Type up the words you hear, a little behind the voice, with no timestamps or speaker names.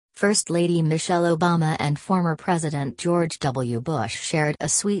First Lady Michelle Obama and former President George W. Bush shared a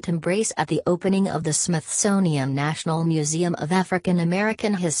sweet embrace at the opening of the Smithsonian National Museum of African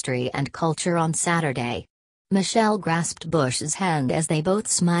American History and Culture on Saturday. Michelle grasped Bush's hand as they both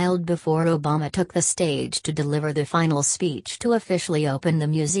smiled before Obama took the stage to deliver the final speech to officially open the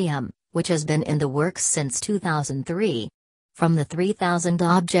museum, which has been in the works since 2003. From the 3,000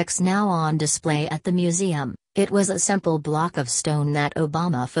 objects now on display at the museum, it was a simple block of stone that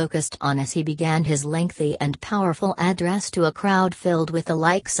Obama focused on as he began his lengthy and powerful address to a crowd filled with the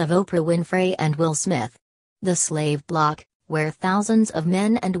likes of Oprah Winfrey and Will Smith. The slave block, where thousands of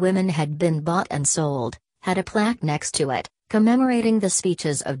men and women had been bought and sold, had a plaque next to it, commemorating the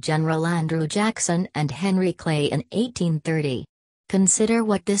speeches of General Andrew Jackson and Henry Clay in 1830. Consider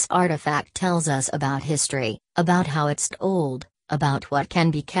what this artifact tells us about history, about how it's old, about what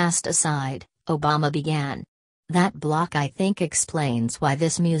can be cast aside, Obama began. That block I think explains why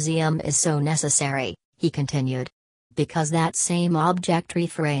this museum is so necessary, he continued. Because that same object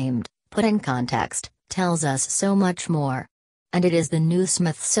reframed, put in context, tells us so much more. And it is the new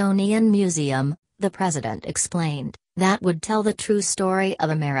Smithsonian Museum, the president explained, that would tell the true story of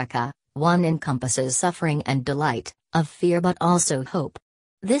America. One encompasses suffering and delight, of fear but also hope.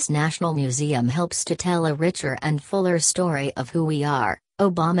 This National Museum helps to tell a richer and fuller story of who we are,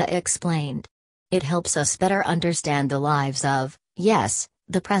 Obama explained. It helps us better understand the lives of, yes,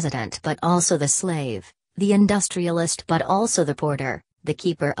 the president but also the slave, the industrialist but also the porter, the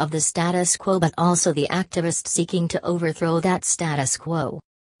keeper of the status quo but also the activist seeking to overthrow that status quo.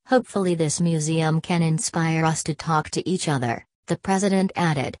 Hopefully this museum can inspire us to talk to each other, the president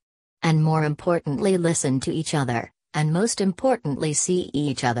added. And more importantly listen to each other, and most importantly see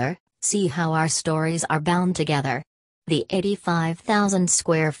each other, see how our stories are bound together. The 85,000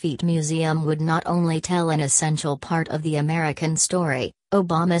 square feet museum would not only tell an essential part of the American story,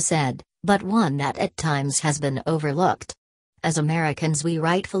 Obama said, but one that at times has been overlooked. As Americans we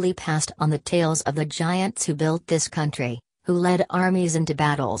rightfully passed on the tales of the giants who built this country, who led armies into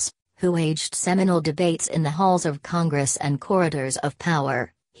battles, who waged seminal debates in the halls of Congress and corridors of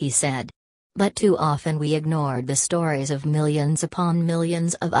power, he said. But too often we ignored the stories of millions upon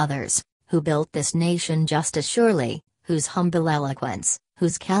millions of others, who built this nation just as surely, whose humble eloquence,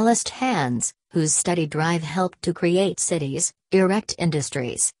 whose calloused hands, whose steady drive helped to create cities, erect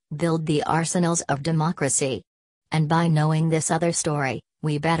industries, build the arsenals of democracy. And by knowing this other story,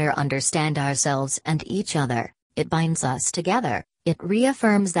 we better understand ourselves and each other. It binds us together, it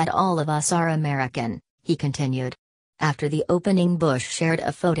reaffirms that all of us are American, he continued. After the opening, Bush shared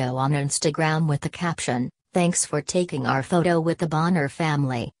a photo on Instagram with the caption, "Thanks for taking our photo with the Bonner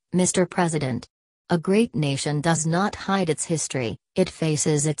family, Mr. President." A great nation does not hide its history, it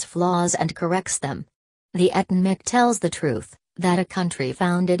faces its flaws and corrects them. The ethnic tells the truth, that a country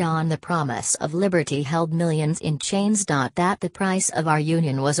founded on the promise of liberty held millions in chains. That the price of our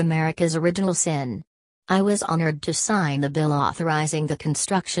union was America's original sin. I was honored to sign the bill authorizing the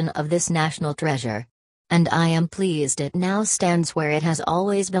construction of this national treasure. And I am pleased it now stands where it has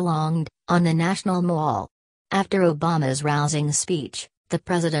always belonged, on the National Mall. After Obama's rousing speech, the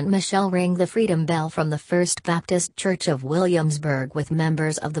President Michelle rang the Freedom Bell from the First Baptist Church of Williamsburg with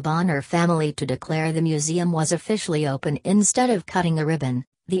members of the Bonner family to declare the museum was officially open. Instead of cutting a ribbon,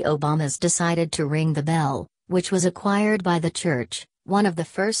 the Obamas decided to ring the bell, which was acquired by the church, one of the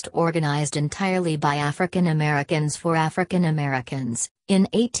first organized entirely by African Americans for African Americans. In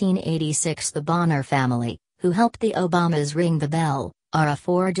 1886 the Bonner family, who helped the Obamas ring the bell, are a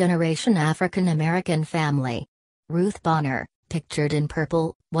four-generation African American family. Ruth Bonner, pictured in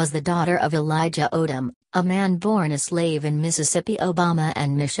purple, was the daughter of Elijah Odom, a man born a slave in Mississippi. Obama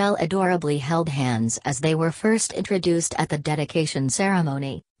and Michelle adorably held hands as they were first introduced at the dedication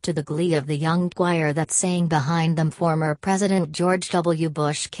ceremony, to the glee of the young choir that sang behind them. Former President George W.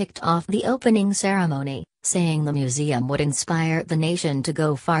 Bush kicked off the opening ceremony, saying the museum would inspire the nation to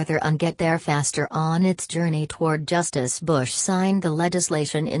go farther and get there faster on its journey toward justice. Bush signed the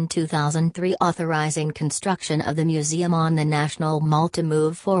legislation in 2003 authorizing construction of the museum on the National Mall to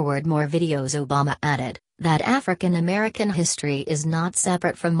move forward more videos. Obama added that African American history is not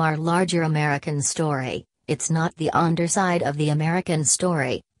separate from our larger American story, it's not the underside of the American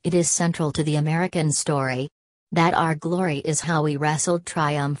story, it is central to the American story. That our glory is how we wrestled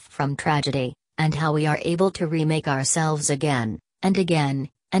triumph from tragedy, and how we are able to remake ourselves again, and again,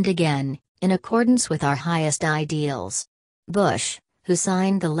 and again, in accordance with our highest ideals. Bush, who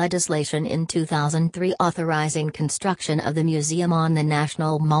signed the legislation in 2003 authorizing construction of the museum on the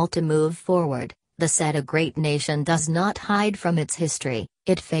National Mall to move forward, said a great nation does not hide from its history,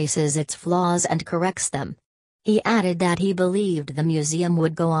 it faces its flaws and corrects them. He added that he believed the museum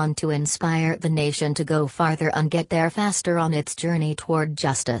would go on to inspire the nation to go farther and get there faster on its journey toward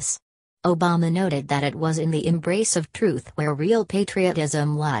justice. Obama noted that it was in the embrace of truth where real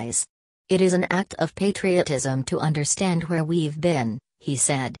patriotism lies. It is an act of patriotism to understand where we've been, he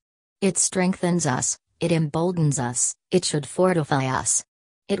said. It strengthens us, it emboldens us, it should fortify us.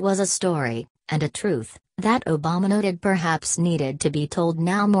 It was a story, and a truth, that Obama noted perhaps needed to be told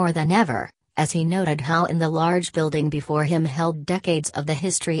now more than ever, as he noted how in the large building before him held decades of the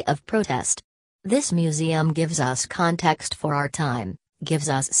history of protest. This museum gives us context for our time, gives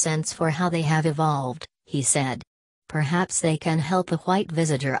us sense for how they have evolved, he said. Perhaps they can help a white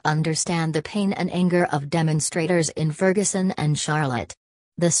visitor understand the pain and anger of demonstrators in Ferguson and Charlotte.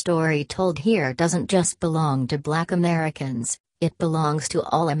 The story told here doesn't just belong to Black Americans, it belongs to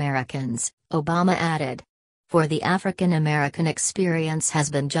all Americans, Obama added. For the African American experience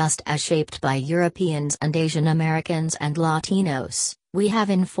has been just as shaped by Europeans and Asian Americans and Latinos. We have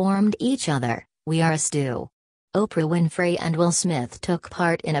informed each other, we are a stew. Oprah Winfrey and Will Smith took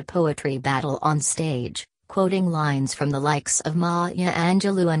part in a poetry battle on stage, quoting lines from the likes of Maya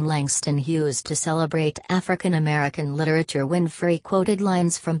Angelou and Langston Hughes to celebrate African American literature. Winfrey quoted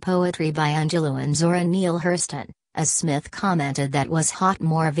lines from poetry by Angelou and Zora Neale Hurston. As Smith commented, that was hot.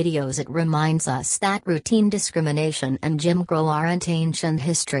 More videos. It reminds us that routine discrimination and Jim Crow aren't ancient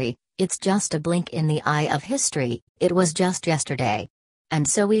history, it's just a blink in the eye of history, it was just yesterday. And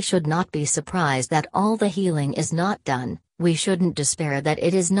so we should not be surprised that all the healing is not done, we shouldn't despair that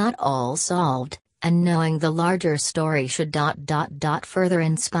it is not all solved, and knowing the larger story should further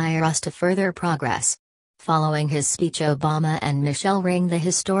inspire us to further progress. Following his speech, Obama and Michelle rang the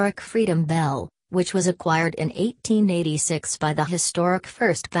historic Freedom Bell, which was acquired in 1886 by the historic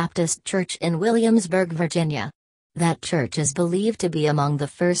First Baptist Church in Williamsburg, Virginia. That church is believed to be among the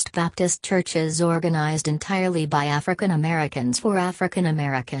first Baptist churches organized entirely by African Americans for African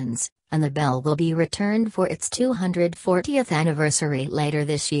Americans, and the bell will be returned for its 240th anniversary later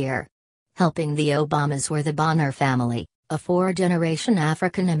this year. Helping the Obamas were the Bonner family, a four-generation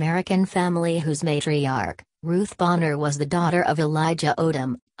African American family whose matriarch, Ruth Bonner, was the daughter of Elijah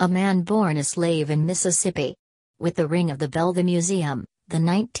Odom, a man born a slave in Mississippi. With the ring of the bell, the museum, the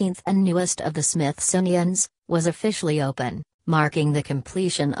 19th and newest of the Smithsonian's, was officially open, marking the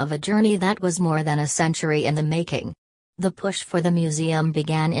completion of a journey that was more than a century in the making. The push for the museum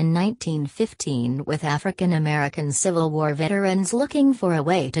began in 1915 with African American Civil War veterans looking for a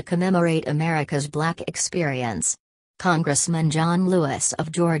way to commemorate America's Black experience. Congressman John Lewis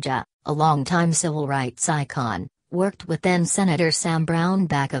of Georgia, a longtime civil rights icon, worked with then-Senator Sam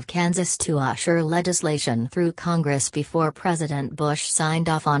Brownback of Kansas to usher legislation through Congress before President Bush signed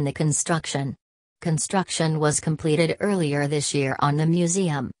off on the construction. Construction was completed earlier this year on the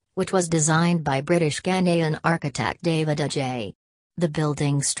museum, which was designed by British-Ghanaian architect David Ajay. The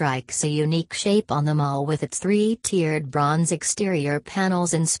building strikes a unique shape on the mall with its three-tiered bronze exterior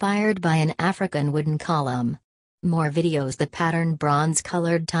panels inspired by an African wooden column. More videos. The patterned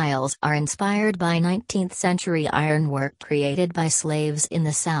bronze-colored tiles are inspired by 19th-century ironwork created by slaves in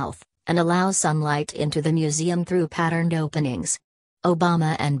the South, and allow sunlight into the museum through patterned openings.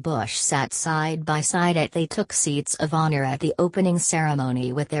 Obama and Bush sat side by side as they took seats of honor at the opening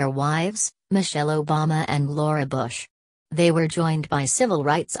ceremony with their wives, Michelle Obama and Laura Bush. They were joined by civil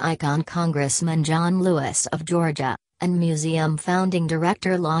rights icon Congressman John Lewis of Georgia, and museum founding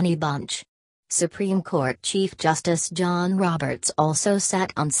director Lonnie Bunch. Supreme Court Chief Justice John Roberts also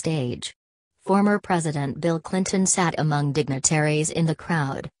sat on stage. Former President Bill Clinton sat among dignitaries in the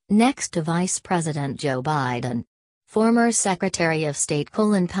crowd, next to Vice President Joe Biden. Former Secretary of State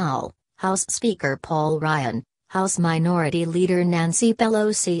Colin Powell, House Speaker Paul Ryan, House Minority Leader Nancy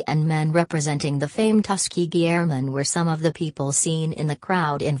Pelosi, and men representing the famed Tuskegee Airmen were some of the people seen in the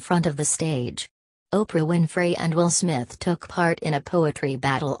crowd in front of the stage. Oprah Winfrey and Will Smith took part in a poetry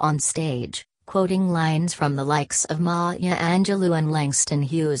battle on stage, quoting lines from the likes of Maya Angelou and Langston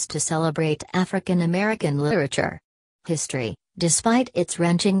Hughes to celebrate African American literature. History, despite its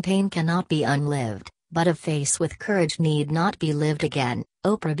wrenching pain, cannot be unlived, but a face with courage need not be lived again,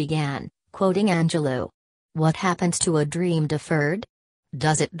 Oprah began, quoting Angelou. What happens to a dream deferred?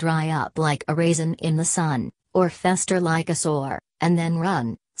 Does it dry up like a raisin in the sun, or fester like a sore, and then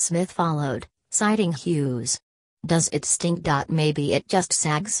run? Smith followed, citing Hughes. Does it stink? Maybe it just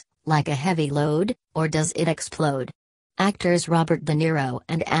sags, like a heavy load, or does it explode? Actors Robert De Niro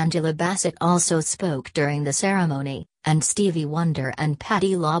and Angela Bassett also spoke during the ceremony, and Stevie Wonder and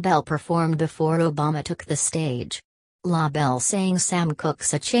Patti LaBelle performed before Obama took the stage. LaBelle sang Sam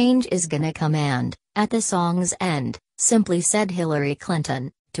Cooke's "A Change Is Gonna Come" and, at the song's end, simply said "Hillary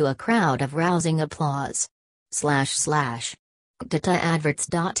Clinton," to a crowd of rousing applause. Data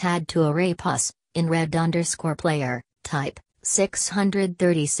adverts.add to array pus, in red_player, type,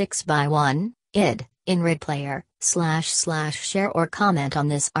 636 by 1, id, in red player, // share or comment on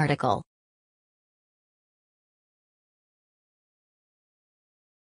this article.